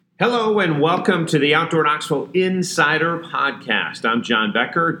Hello and welcome to the Outdoor Knoxville Insider Podcast. I'm John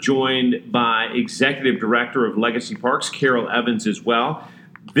Becker, joined by Executive Director of Legacy Parks, Carol Evans as well.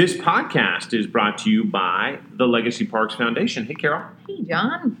 This podcast is brought to you by the Legacy Parks Foundation. Hey, Carol. Hey,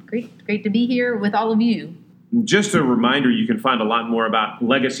 John. Great to be here with all of you. Just a reminder, you can find a lot more about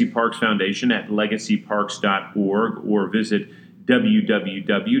Legacy Parks Foundation at legacyparks.org or visit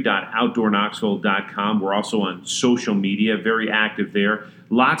www.outdoorknoxville.com. We're also on social media, very active there.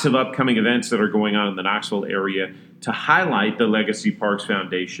 Lots of upcoming events that are going on in the Knoxville area to highlight the Legacy Parks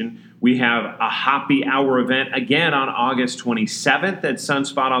Foundation. We have a Hoppy Hour event again on August 27th at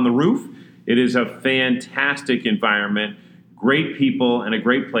Sunspot on the Roof. It is a fantastic environment, great people, and a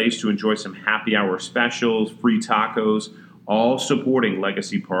great place to enjoy some happy hour specials, free tacos, all supporting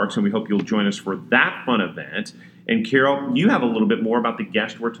Legacy Parks, and we hope you'll join us for that fun event. And Carol, you have a little bit more about the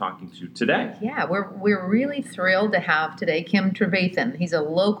guest we're talking to today. Yeah, we're really thrilled to have today Kim Trevathan. He's a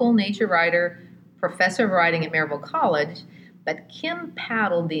local nature writer, professor of writing at Maryville College, but Kim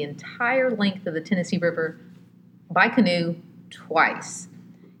paddled the entire length of the Tennessee River by canoe twice.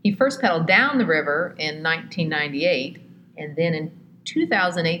 He first paddled down the river in 1998, and then in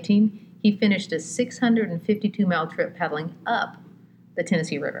 2018, he finished a 652-mile trip paddling up the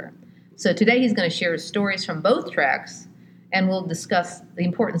Tennessee River. So today he's going to share stories from both treks, and we'll discuss the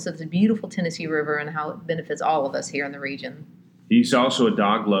importance of the beautiful Tennessee River and how it benefits all of us here in the region. He's also a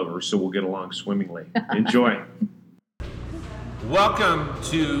dog lover, so we'll get along swimmingly. Enjoy. Welcome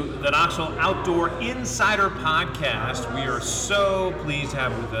to the Knoxville Outdoor Insider Podcast. We are so pleased to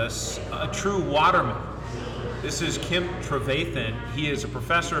have with us a true waterman. This is Kim Trevathan. He is a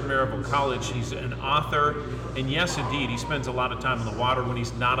professor at Maryville College. He's an author, and yes, indeed, he spends a lot of time on the water when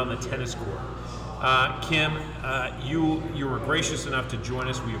he's not on the tennis court. Kim, you were gracious enough to join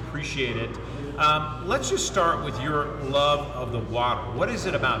us. We appreciate it. Let's just start with your love of the water. What is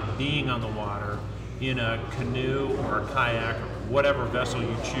it about being on the water in a canoe or a kayak or whatever vessel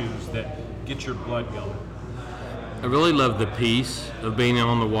you choose that gets your blood going? I really love the peace of being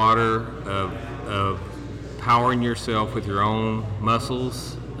on the water, of powering yourself with your own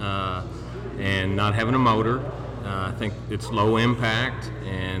muscles and not having a motor. I think it's low impact,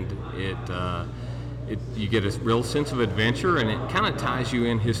 and you get a real sense of adventure, and it kind of ties you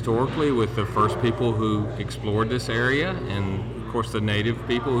in historically with the first people who explored this area, and of course the native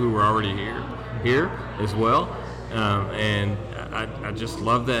people who were already here as well. And I just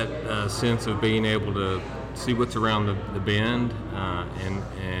love that sense of being able to see what's around the bend and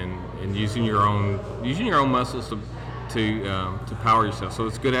using your own muscles to power yourself. So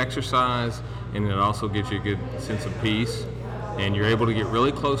it's good exercise, and it also gives you a good sense of peace. And you're able to get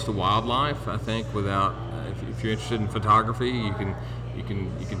really close to wildlife. I think without, if you're interested in photography, you can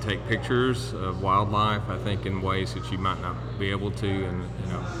take pictures of wildlife. I think in ways that you might not be able to, and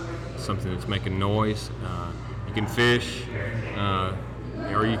something that's making noise. You can fish.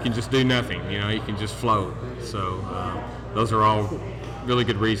 Or you can just do nothing, you can just float. So those are all really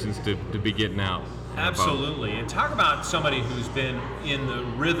good reasons to be getting out. Absolutely. And talk about somebody who's been in the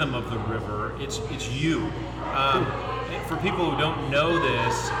rhythm of the river. It's you. For people who don't know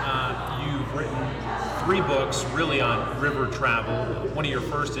this, you've written 3 books really on river travel. One of your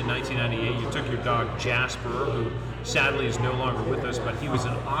first in 1998, you took your dog Jasper, who sadly is no longer with us, but he was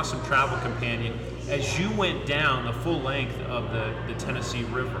an awesome travel companion as you went down the full length of the Tennessee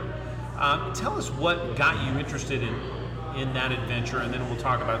River. Tell us what got you interested in that adventure, and then we'll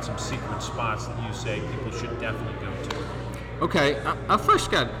talk about some secret spots that you say people should definitely go to. Okay, I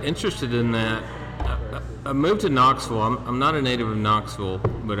first got interested in that. I moved to Knoxville. I'm not a native of Knoxville,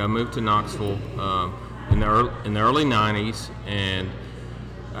 but I moved to Knoxville in the early 90s, and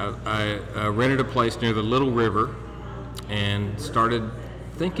I rented a place near the Little River and started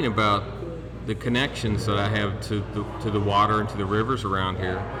thinking about the connections that I have to the water and to the rivers around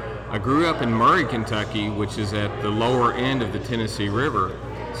here. I grew up in Murray, Kentucky, which is at the lower end of the Tennessee River.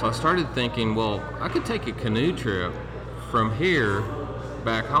 So I started thinking, well, I could take a canoe trip from here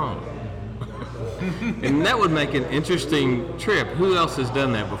back home. And that would make an interesting trip. Who else has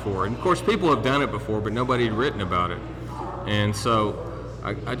done that before? And of course, people have done it before, but nobody had written about it. And so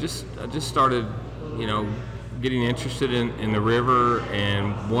I just started, getting interested in the river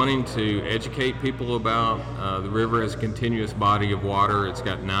and wanting to educate people about the river as a continuous body of water. It's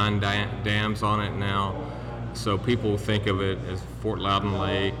got 9 dams on it now, so people think of it as Fort Loudon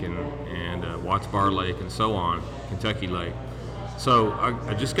Lake and Watts Bar Lake and so on, Kentucky Lake. So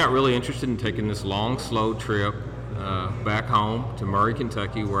I just got really interested in taking this long, slow trip back home to Murray,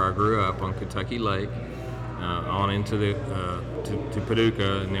 Kentucky, where I grew up on Kentucky Lake, on into to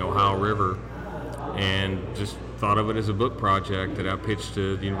Paducah and the Ohio River, and just thought of it as a book project that I pitched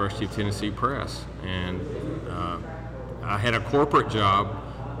to the University of Tennessee Press. And I had a corporate job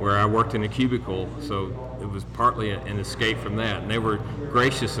where I worked in a cubicle, so it was partly an escape from that. And they were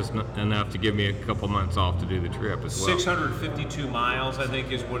gracious enough to give me a couple months off to do the trip as well. 652 miles, I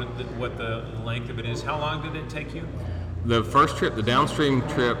think, is what the length of it is. How long did it take you? The first trip, the downstream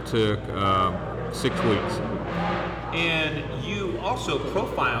trip, took 6 weeks. And you also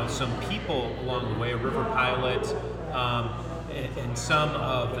profiled some people along the way, a river pilot, and some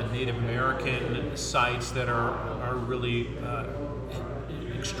of the Native American sites that are really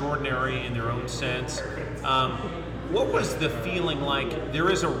extraordinary in their own sense. What was the feeling like?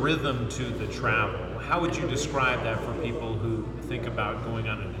 There is a rhythm to the travel. How would you describe that for people who think about going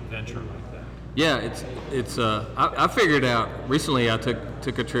on an adventure like that? Yeah, it's. I figured out recently. I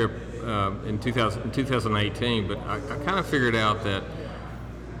took a trip in 2018, but I kind of figured out that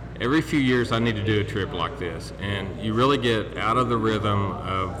every few years I need to do a trip like this, and you really get out of the rhythm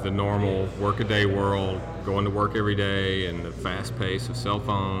of the normal workaday world, going to work every day, and the fast pace of cell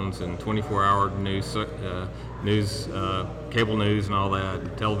phones and 24-hour news, cable news, and all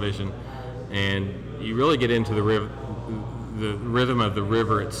that, television, and you really get into the rhythm of the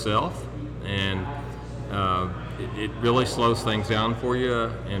river itself, and it really slows things down for you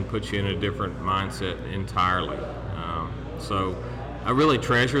and puts you in a different mindset entirely. So I really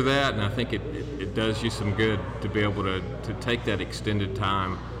treasure that, and I think it does you some good to be able to take that extended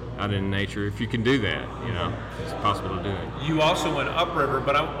time out in nature. If you can do that, it's possible to do it. You also went upriver,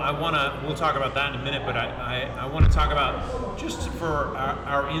 but we'll talk about that in a minute, but I want to talk about, just for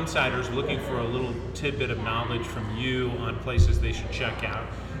our insiders looking for a little tidbit of knowledge from you on places they should check out.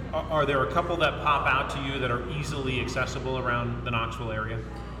 Are there a couple that pop out to you that are easily accessible around the Knoxville area?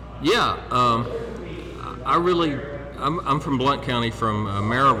 Yeah, I'm from Blount County, from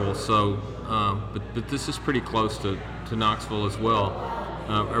Maryville, so but this is pretty close to Knoxville as well.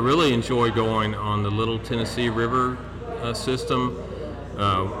 I really enjoy going on the Little Tennessee River system,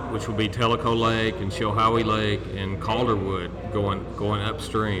 which will be Tellico Lake and Chilhowie Lake and Calderwood going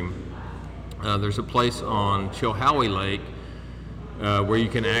upstream. There's a place on Chilhowie Lake where you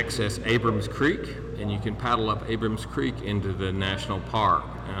can access Abrams Creek, and you can paddle up Abrams Creek into the national park,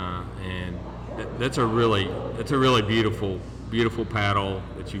 and that's a really beautiful paddle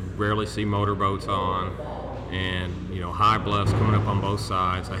that you rarely see motorboats on, and high bluffs coming up on both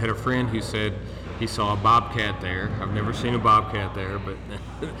sides. I had a friend who said he saw a bobcat there. I've never seen a bobcat there,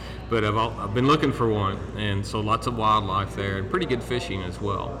 but I've been looking for one, and so lots of wildlife there and pretty good fishing as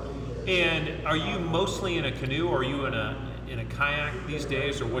well. And are you mostly in a canoe, or are you in a kayak these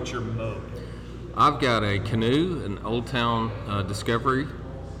days, or what's your mode? I've got a canoe, an Old Town Discovery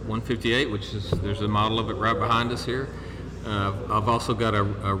 158, there's a model of it right behind us here. I've also got a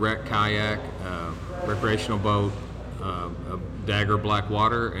wreck kayak, recreational boat, a Dagger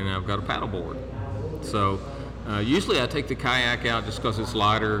Blackwater, and I've got a paddleboard. So usually I take the kayak out just because it's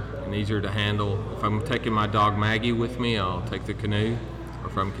lighter and easier to handle. If I'm taking my dog Maggie with me, I'll take the canoe. Or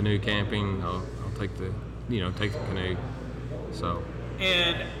if I'm canoe camping, I'll take the canoe. So.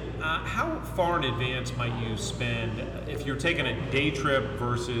 And how far in advance might you spend if you're taking a day trip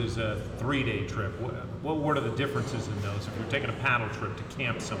versus a 3-day trip? What are the differences in those if you're taking a paddle trip to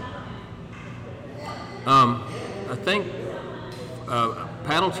camp somewhere? I think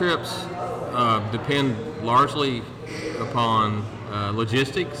paddle trips depend largely upon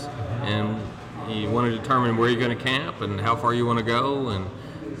logistics, and you want to determine where you're going to camp and how far you want to go, and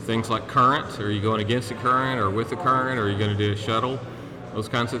things like current. Are you going against the current or with the current, or are you going to do a shuttle? Those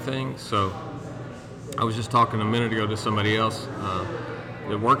kinds of things. So I was just talking a minute ago to somebody else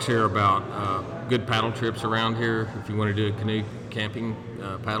that works here about good paddle trips around here if you want to do a canoe camping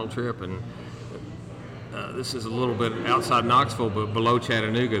paddle trip. And this is a little bit outside Knoxville, but below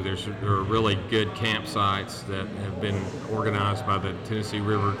Chattanooga there are really good campsites that have been organized by the Tennessee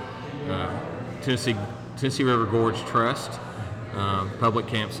River Gorge Trust, public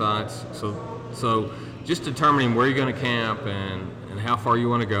campsites. So just determining where you're going to camp and how far you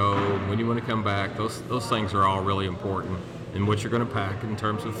want to go, when you want to come back, those things are all really important, and what you're going to pack in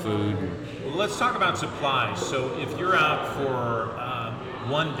terms of food. Well, let's talk about supplies. So if you're out for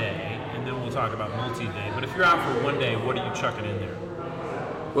one day, and then we'll talk about multi-day, but if you're out for one day, what are you chucking in there?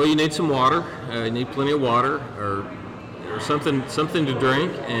 Well, you need some water. You need plenty of water, or something to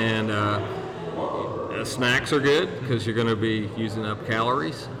drink, and snacks are good because you're going to be using up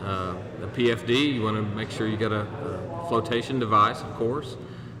calories. The PFD, you want to make sure you got a flotation device, of course.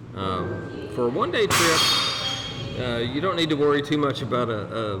 For a one-day trip, you don't need to worry too much about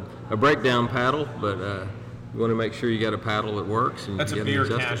a breakdown paddle, but you want to make sure you got a paddle that works. And That's you a get beer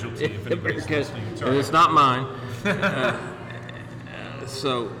adjusted. casualty if anybody's listening. And it's not mine.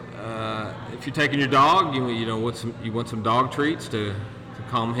 So if you're taking your dog, you want some dog treats to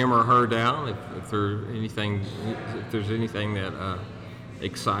calm him or her down. If there's anything that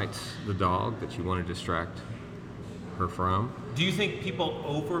excites the dog that you want to distract her from. Do you think people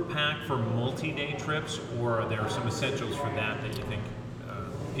overpack for multi-day trips, or are there some essentials for that you think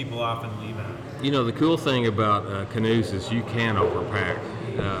people often leave out? The cool thing about canoes is you can overpack,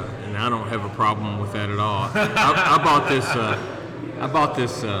 and I don't have a problem with that at all. I bought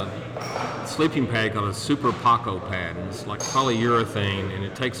this sleeping pad called a Super Paco pad, and it's like polyurethane, and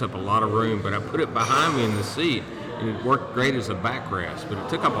it takes up a lot of room, but I put it behind me in the seat, and it worked great as a backrest, but it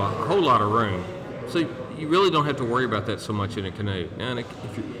took up a whole lot of room. So you really don't have to worry about that so much in a canoe. Now,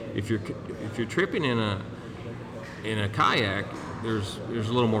 if you're tripping in a kayak, there's a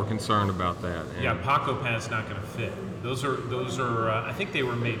little more concern about that. And yeah, Paco pad's not going to fit. Those are I think they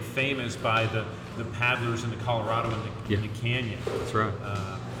were made famous by the paddlers in the Colorado in the canyon. That's right.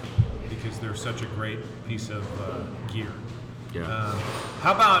 Because they're such a great piece of gear. Yeah.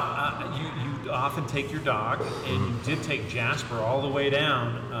 How about you often take your dog, and you did take Jasper all the way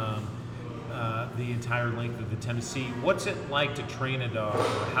down the entire length of the Tennessee. What's it like to train a dog,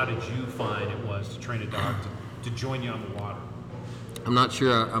 or how did you find it was to train a dog to join you on the water? I'm not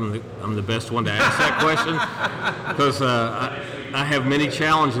sure I'm the best one to ask that question, because I have many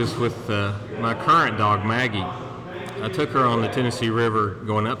challenges with my current dog, Maggie. I took her on the Tennessee River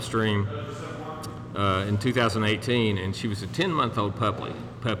going upstream in 2018, and she was a 10-month-old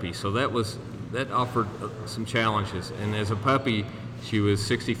puppy. So that offered some challenges. And as a puppy, she was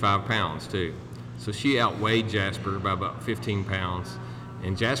 65 pounds too. So she outweighed Jasper by about 15 pounds.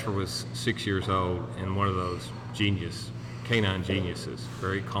 And Jasper was 6 years old and one of those canine geniuses,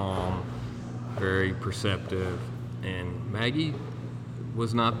 very calm, very perceptive. And Maggie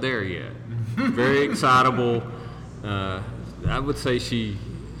was not there yet. Very excitable. I would say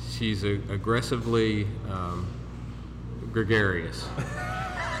she's aggressively gregarious.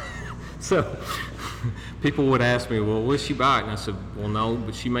 So people would ask me, well, will she bite? And I said, well, no,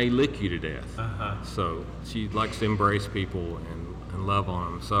 but she may lick you to death. Uh-huh. So she likes to embrace people and love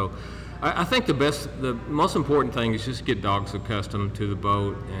on them. So I think the most important thing is just get dogs accustomed to the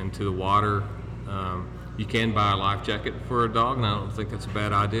boat and to the water. You can buy a life jacket for a dog, and I don't think that's a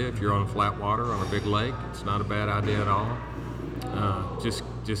bad idea. If you're on flat water on a big lake, it's not a bad idea at all.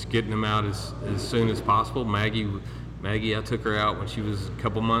 Just getting them out as soon as possible. Maggie, I took her out when she was a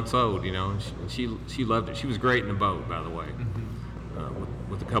couple months old, and she loved it. She was great in the boat, by the way,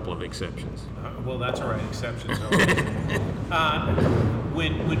 with a couple of exceptions. Well, that's all right. Exceptions are right.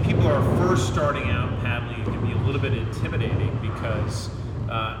 When people are first starting out paddling, it can be a little bit intimidating because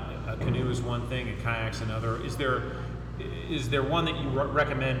a canoe is one thing, a kayak's another. Is there one that you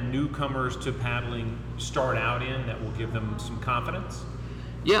recommend newcomers to paddling start out in that will give them some confidence?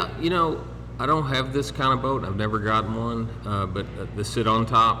 Yeah, I don't have this kind of boat. I've never gotten one, but the sit-on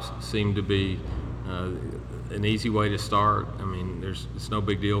tops seem to be an easy way to start. I mean, it's no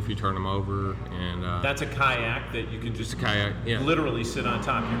big deal if you turn them over. And that's a kayak that you can just literally sit on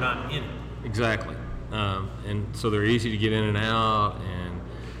top. You're not in it. Exactly. And so they're easy to get in and out. And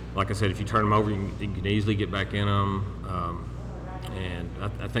like I said, if you turn them over, you can easily get back in them. And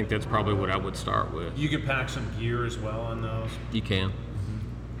I think that's probably what I would start with. You could pack some gear as well on those. You can.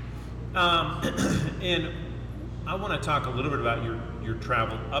 And I want to talk a little bit about your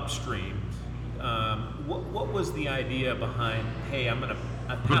travel upstream. What was the idea behind, hey,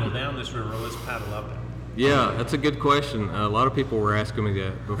 I paddle down this river, let's paddle up it? Yeah, that's a good question. A lot of people were asking me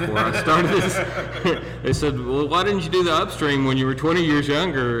that before I started this. They said, well, why didn't you do the upstream when you were 20 years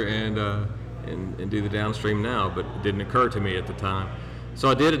younger and do the downstream now? But it didn't occur to me at the time. So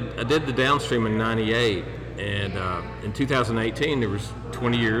I did the downstream in '98, and in 2018 there was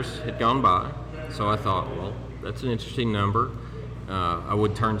 20 years had gone by. So I thought, well, that's an interesting number. I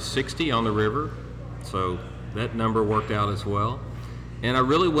would turn 60 on the river, so that number worked out as well. And I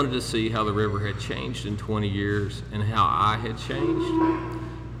really wanted to see how the river had changed in 20 years and how I had changed.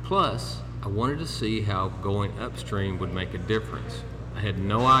 Plus, I wanted to see how going upstream would make a difference. I had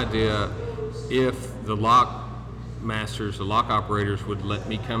no idea if the lock masters, the lock operators would let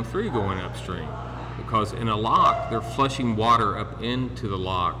me come through going upstream. Because in a lock, they're flushing water up into the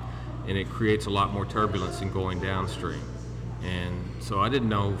lock, and it creates a lot more turbulence than going downstream. And so I didn't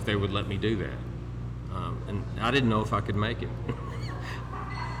know if they would let me do that. And I didn't know if I could make it.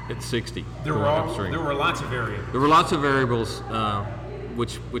 At 60. There were lots of variables. There were lots of variables.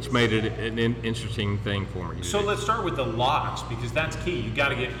 which made it an interesting thing for me. So let's start with the locks, because that's key. You got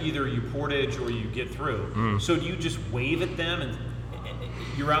to get either you portage or you get through. So do you just wave at them and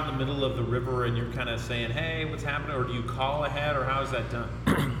you're out in the middle of the river and you're kind of saying, hey, what's happening? Or do you call ahead, or how is that done?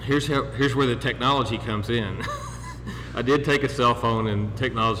 Here's where the technology comes in. I did take a cell phone, and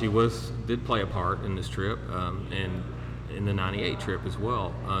technology did play a part in this trip, and in the 98 trip as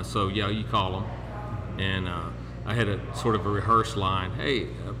well. So yeah, you call them, and I had a sort of a rehearsed line. Hey,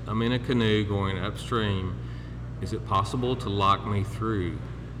 I'm in a canoe going upstream. Is it possible to lock me through?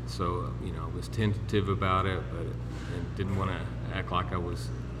 So I was tentative about it, but I didn't want to act like I was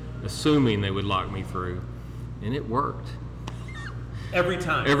assuming they would lock me through, and it worked. Every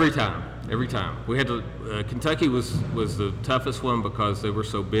time. Every time. We had to. Kentucky was the toughest one because they were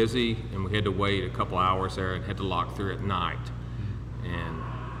so busy, and we had to wait a couple hours there and had to lock through at night. And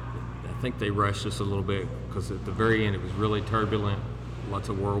I think they rushed us a little bit because at the very end it was really turbulent, lots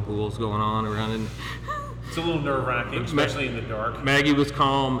of whirlpools going on around it. It's a little nerve-wracking, especially in the dark. Maggie was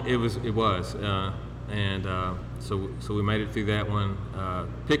calm. It was, and so we made it through that one.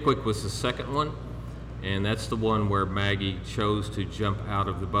 Pickwick was the second one. And that's the one where Maggie chose to jump out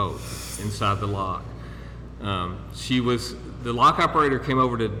of the boat inside the lock. The lock operator came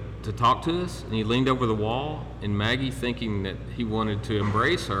over to talk to us, and he leaned over the wall, and Maggie, thinking that he wanted to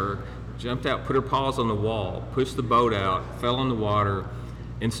embrace her, jumped out, put her paws on the wall, pushed the boat out, fell in the water,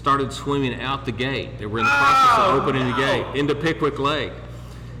 and started swimming out the gate. They were in the process of opening the gate into Pickwick Lake.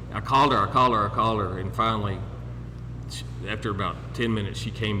 I called her, and finally, after about 10 minutes,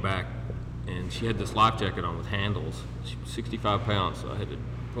 she came back. And she had this life jacket on with handles. She was 65 pounds, so I had to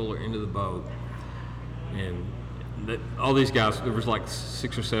pull her into the boat. And all these guys, there was like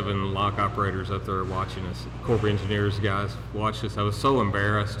 6 or 7 lock operators up there watching us. Corps engineers guys watched us. I was so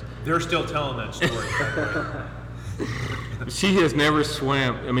embarrassed. They're still telling that story. She has never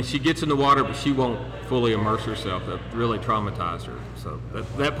swam. I mean, she gets in the water, but she won't fully immerse herself. That really traumatized her. So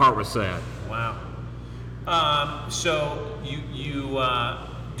that part was sad. Wow. So you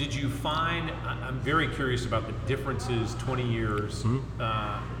did you find? I'm very curious about the differences 20 years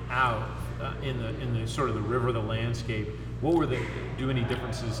out in the sort of the river, the landscape. What were do any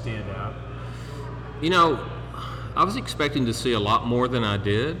differences stand out? I was expecting to see a lot more than I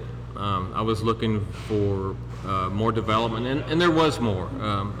did. I was looking for more development, and there was more,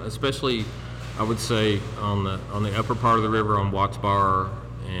 especially I would say on the upper part of the river on Watts Bar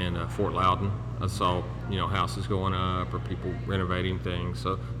and Fort Loudon. I saw houses going up or people renovating things,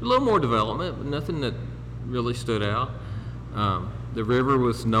 so a little more development, but nothing that really stood out. The river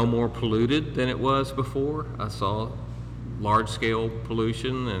was no more polluted than it was before. I saw large-scale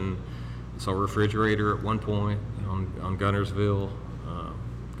pollution, and I saw a refrigerator at one point on Gunnersville.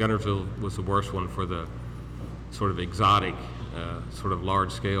 Gunnersville was the worst one for the sort of exotic, sort of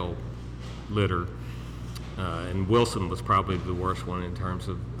large-scale litter. And Wilson was probably the worst one in terms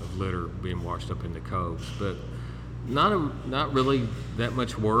of litter being washed up in the coves, but not really that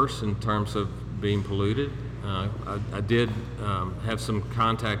much worse in terms of being polluted. I did have some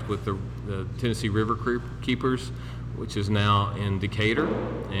contact with the Tennessee River Keepers, which is now in Decatur,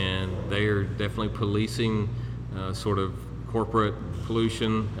 and they are definitely policing sort of corporate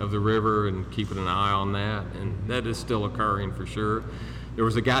pollution of the river and keeping an eye on that, and that is still occurring for sure. There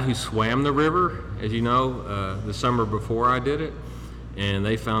was a guy who swam the river, as you know, the summer before I did it, and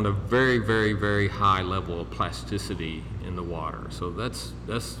they found a very, very, very high level of plasticity in the water. So that's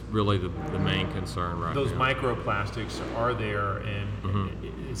really the main concern right now. Those microplastics are there, and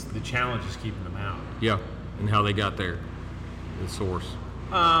it's the challenge is keeping them out. Yeah, and how they got there, the source.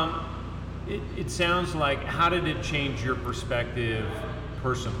 It sounds like, how did it change your perspective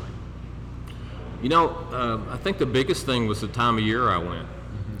personally? I think the biggest thing was the time of year I went.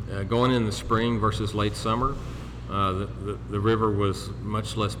 Going in the spring versus late summer, the river was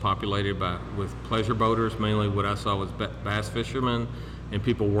much less populated with pleasure boaters. Mainly what I saw was bass fishermen and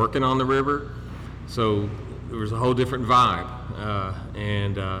people working on the river. So there was a whole different vibe.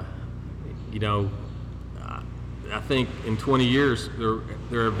 I think in 20 years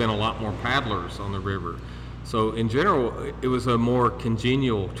there have been a lot more paddlers on the river. So in general, it was a more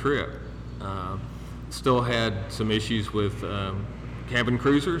congenial trip. Still had some issues with cabin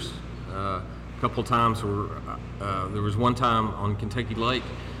cruisers. A couple times there was one time on Kentucky Lake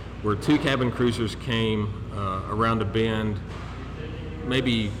where 2 cabin cruisers came around a bend,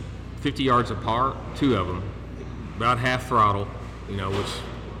 maybe 50 yards apart, 2 of them, about half throttle, which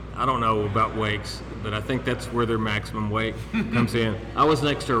I don't know about wakes, but I think that's where their maximum wake comes in. I was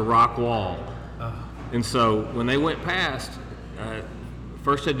next to a rock wall, and so when they went past,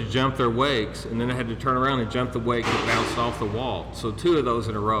 first had to jump their wakes, and then I had to turn around and jump the wake that bounced off the wall. So 2 of those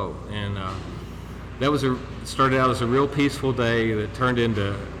in a row, and that started out as a real peaceful day that turned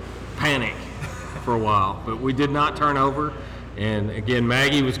into panic for a while. But we did not turn over, and again,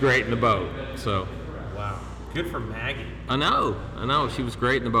 Maggie was great in the boat. So, wow, good for Maggie. I know, she was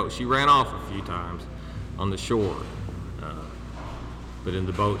great in the boat. She ran off a few times on the shore, but in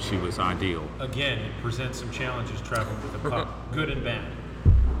the boat she was ideal. Again, it presents some challenges traveling with a pup, good and bad.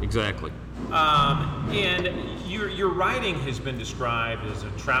 Exactly. And your writing has been described as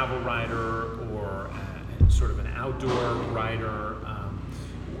a travel writer or sort of an outdoor writer.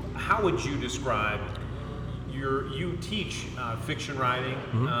 How would you describe you teach fiction writing?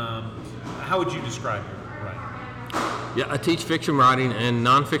 Mm-hmm. How would you describe your writing? Yeah, I teach fiction writing and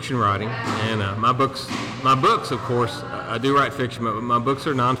nonfiction writing, and my books, of course, I do write fiction, but my books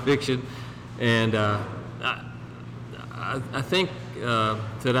are nonfiction, and I think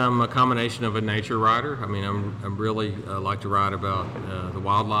that I'm a combination of a nature writer. I mean, I'm really like to write about the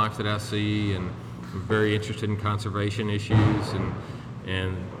wildlife that I see, and I'm very interested in conservation issues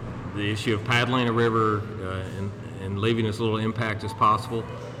and the issue of paddling a river and leaving as little impact as possible,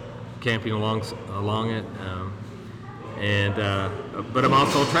 camping along it. But I'm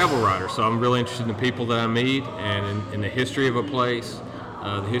also a travel writer, so I'm really interested in the people that I meet and in the history of a place.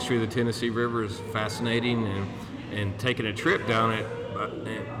 The history of the Tennessee River is fascinating, and taking a trip down it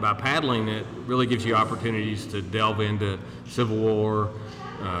by paddling it really gives you opportunities to delve into Civil War,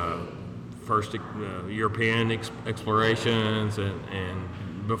 first European explorations, and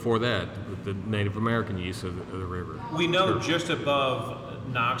before that, the Native American use of the river. We know just above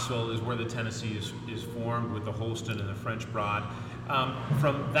Knoxville is where the Tennessee is formed with the Holston and the French Broad.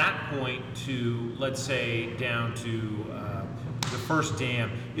 From that point to, let's say, down to the first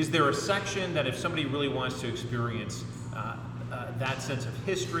dam, is there a section that if somebody really wants to experience that sense of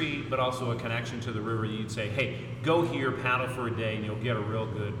history, but also a connection to the river, you'd say, hey, go here, paddle for a day, and you'll get a real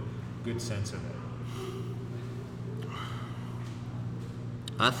good sense of it?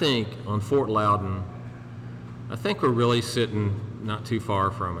 I think on Fort Loudon, I think we're really sitting not too far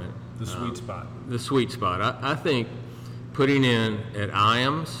from it. The sweet spot. The sweet spot. I think putting in at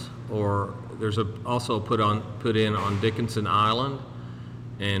Iams, or there's also put in on Dickinson Island,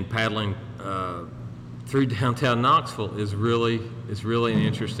 and paddling through downtown Knoxville is really an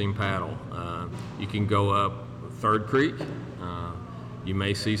interesting paddle. You can go up Third Creek. You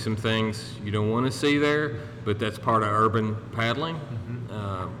may see some things you don't want to see there, but that's part of urban paddling.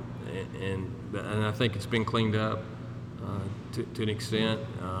 And I think it's been cleaned up to an extent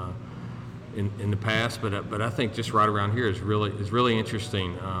in the past, but I think just right around here is really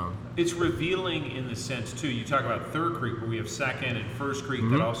interesting. It's revealing in the sense too. You talk about Third Creek, where we have Second and First Creek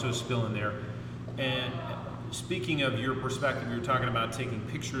Mm-hmm. that also spill in there. And speaking of your perspective, you're talking about taking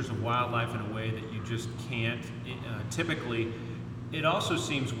pictures of wildlife in a way that you just can't typically. It also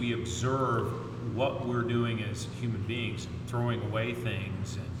seems we observe what we're doing as human beings, throwing away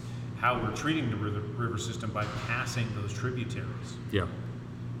things, and how we're treating the river system by passing those tributaries. Yeah.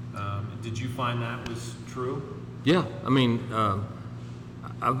 Did you find that was true? Yeah, I mean,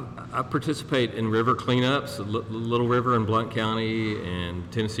 I participate in river cleanups, Little River in Blount County and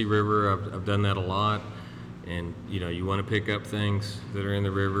Tennessee River. I've done that a lot, and you want to pick up things that are in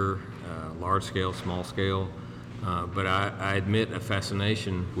the river, large scale, small scale. But I admit a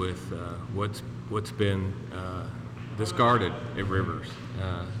fascination with what's been discarded at rivers.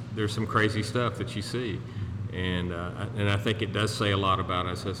 There's some crazy stuff that you see, and I think it does say a lot about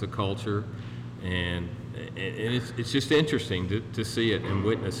us as a culture, and it's just interesting to see it and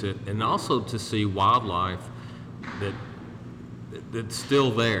witness it, and also to see wildlife that's still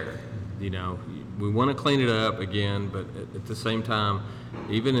there. We want to clean it up again, but at the same time,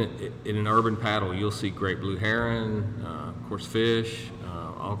 even in an urban paddle, you'll see great blue heron, of course, fish,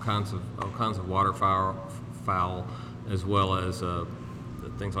 all kinds of waterfowl, as well as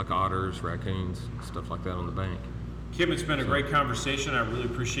things like otters, raccoons, stuff like that on the bank. Kim, it's been a great conversation. I really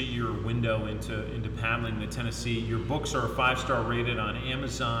appreciate your window into paddling the Tennessee. Your books are 5-star rated on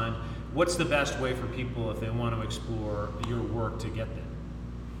Amazon. What's the best way for people if they want to explore your work to get them?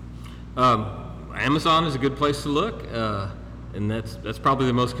 Amazon is a good place to look, and that's probably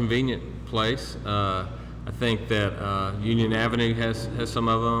the most convenient place. I think that Union Avenue has some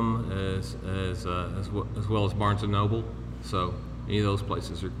of them, as well as Barnes and Noble. So any of those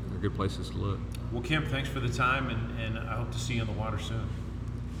places are good places to look. Well, Kim, thanks for the time, and I hope to see you on the water soon.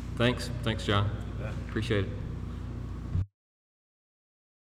 Thanks, John. You bet. Appreciate it.